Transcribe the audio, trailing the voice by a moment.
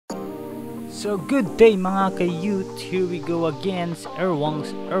So good day mga ka-youth, here we go again sa Erwangs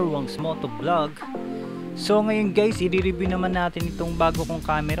Motovlog. So ngayon guys, i-review naman natin itong bago kong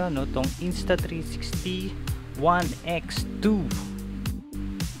camera, no, itong Insta360 1X2.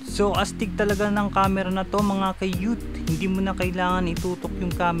 So astig talaga ng camera na to mga ka-youth. Hindi mo na kailangan itutok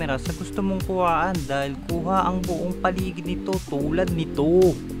yung camera sa gusto mong kuhaan dahil kuha ang buong paligid nito tulad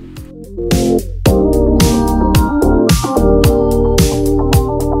nito.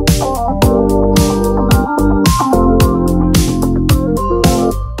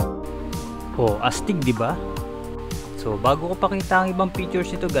 Oh, astig, di ba? So, bago ko pakita ang ibang features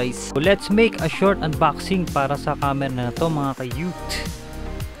nito, guys, so let's make a short unboxing para sa camera na to, mga ka-youth.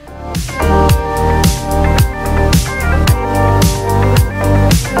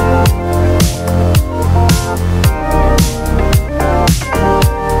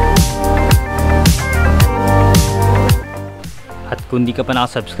 At kung di ka pa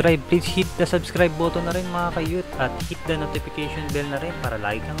nakasubscribe, please hit the subscribe button na rin mga ka-youth at hit the notification bell na rin para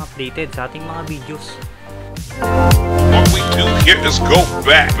lagi kang updated sa ating mga videos. What we do here is go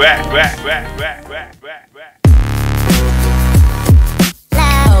back.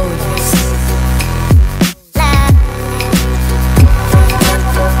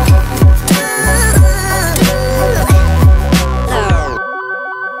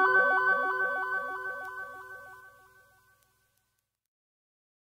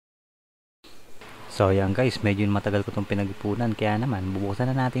 So yan guys, medyo matagal ko itong pinag-ipunan, kaya naman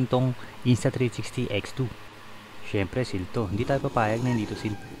bubuksan na natin tong Insta360 X2. Syempre seal to, hindi tayo papayag na hindi to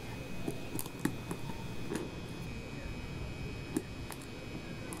seal.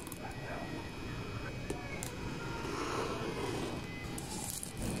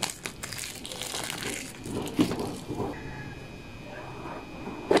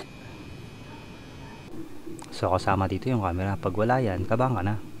 So kasama dito yung camera, pag wala yan, kabang ka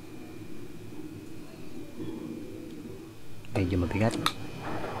na. Medyo mabigat.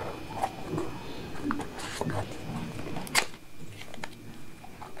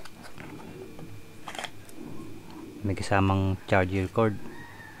 May kasamang charger cord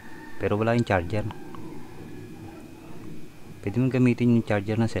pero wala yung charger. Pwede mong gamitin yung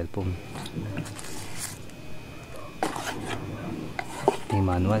charger ng cellphone. May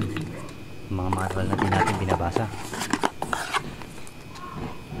manual. Yung mga manual na din natin binabasa.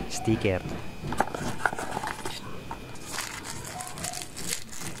 Sticker.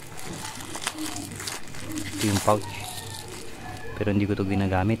 Yung pouch, pero hindi ko ito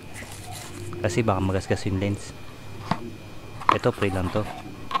ginagamit kasi baka magasgas yung lens. Ito free lang to.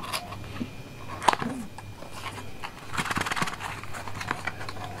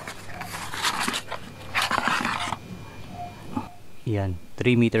 Yan,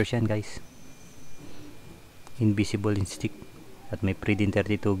 3 meters yan guys, invisible in stick at may pre-din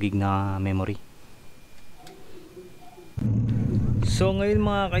 32 gig na memory. So ngayon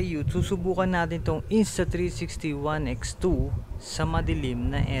mga ka-youth, susubukan natin itong Insta360 1X2 sa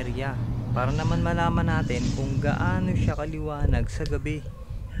madilim na area para naman malaman natin kung gaano siya kaliwanag sa gabi.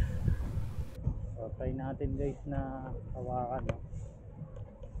 So try natin guys na hawakan, no?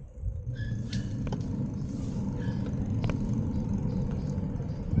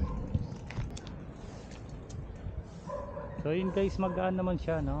 So yun guys, magaan naman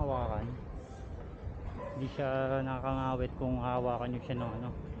siya, no, hawakan. Hindi siya nakakangawit kung hawakan nyo siya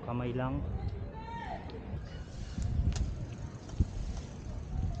ng kamay lang.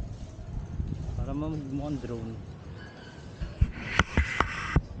 Para mukhang drone.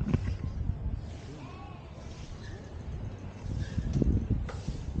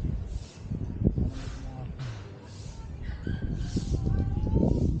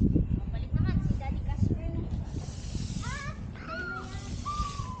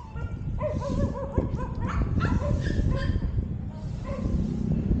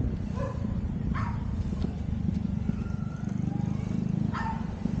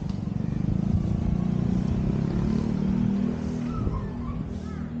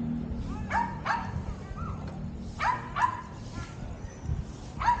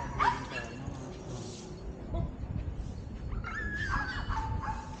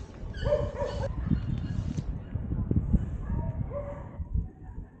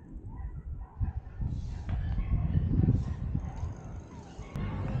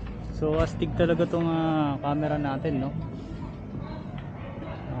 So astig talaga tong camera natin, no?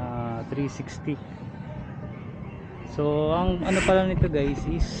 360. So ang ano pala nito guys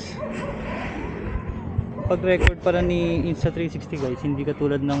is pag record pala ni Insta360 guys, hindi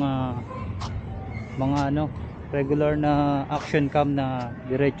katulad ng mga regular na action cam na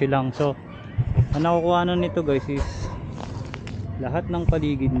diretso lang. So ang nakukuha nito guys is lahat ng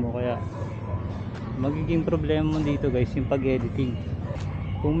paligid mo, kaya magiging problema mo dito guys yung pag-editing.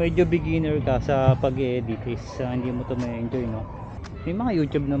 Kung medyo beginner ka sa pag-edit is hindi mo to may enjoy, no? May mga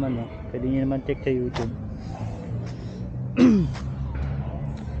YouTube naman, no? Pwede nyo naman check sa YouTube.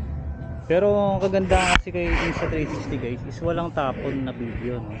 Pero ang kagandahan kasi kay Insta360 guys is walang tapon na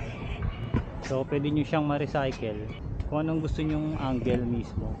video, no? So pwede nyo siyang ma-recycle kung anong gusto nyong angle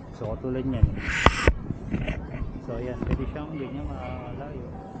mismo. So katulad nyan, so ayan, pwede siyang ganyan malayo.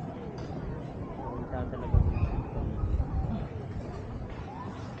 So itatalaga mo.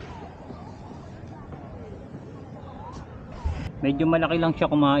 Medyo malaki lang siya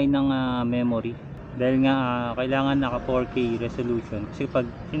kumain ng memory dahil nga kailangan naka 4K resolution, kasi pag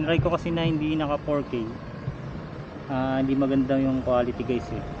tinry ko kasi na hindi naka 4K hindi maganda yung quality guys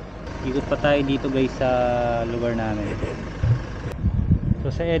eh. Ikot pa tayo dito guys sa lugar namin.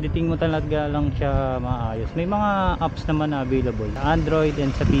 So sa editing mo talaga lang siya maayos. May mga apps naman na available sa Android and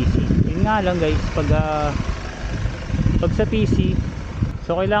sa PC. Yun nga lang guys, pag sa PC,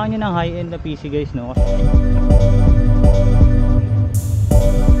 so kailangan nyo ng high end na PC guys, no?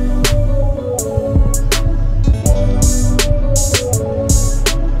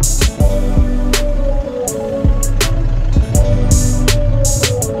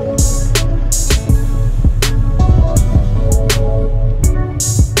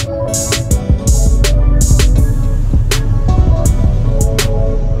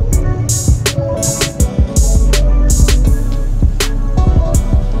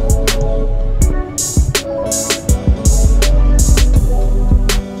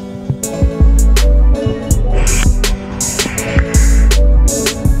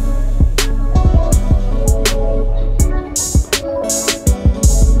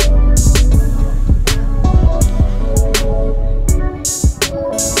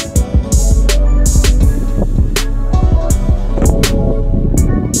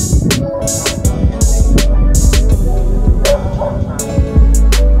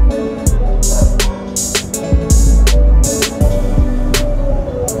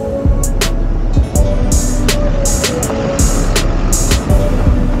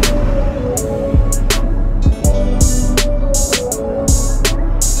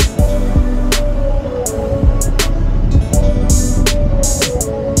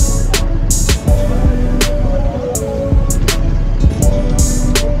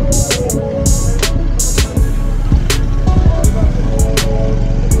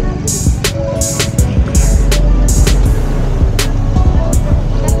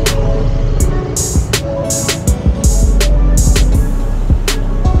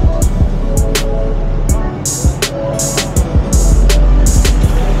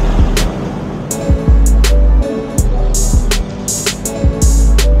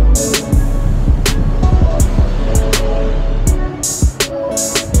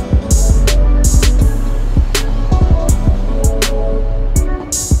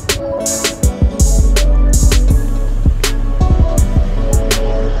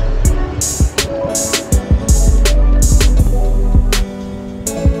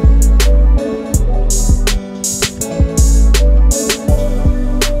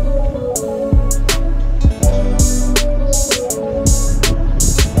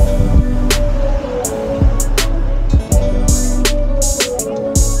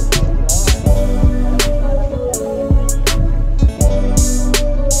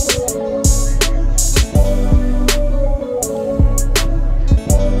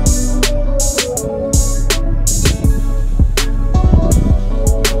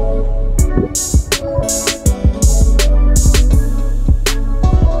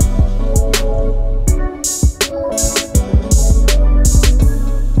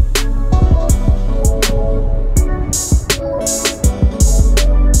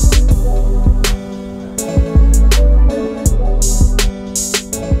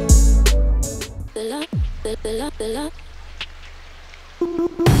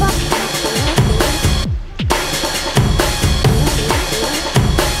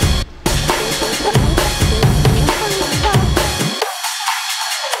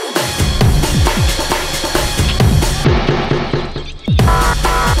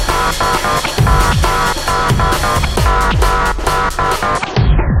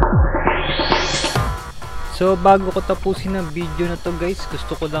 So bago ko tapusin ang video na to guys,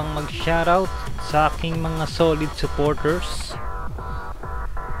 gusto ko lang mag-shoutout sa aking mga solid supporters.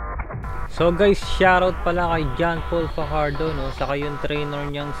 So guys, shoutout pala kay John Paul Fajardo, no, saka yung trainer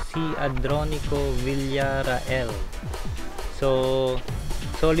niyang si Adronico Villarael. So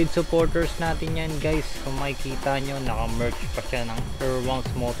solid supporters natin yan guys. Kung makikita nyo, naka-merch pa siya ng Erwangs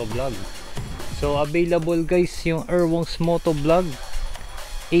Motovlogs. So available guys yung Erwangs Motovlog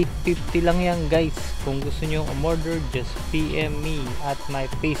 850 lang yan guys. Kung gusto nyo umorder, just PM me at my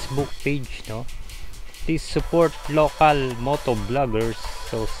Facebook page, no? Please support local motovloggers.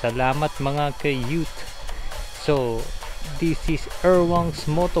 So salamat mga ka-youth. So this is Erwangs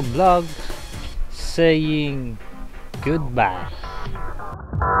Motovlogs saying goodbye.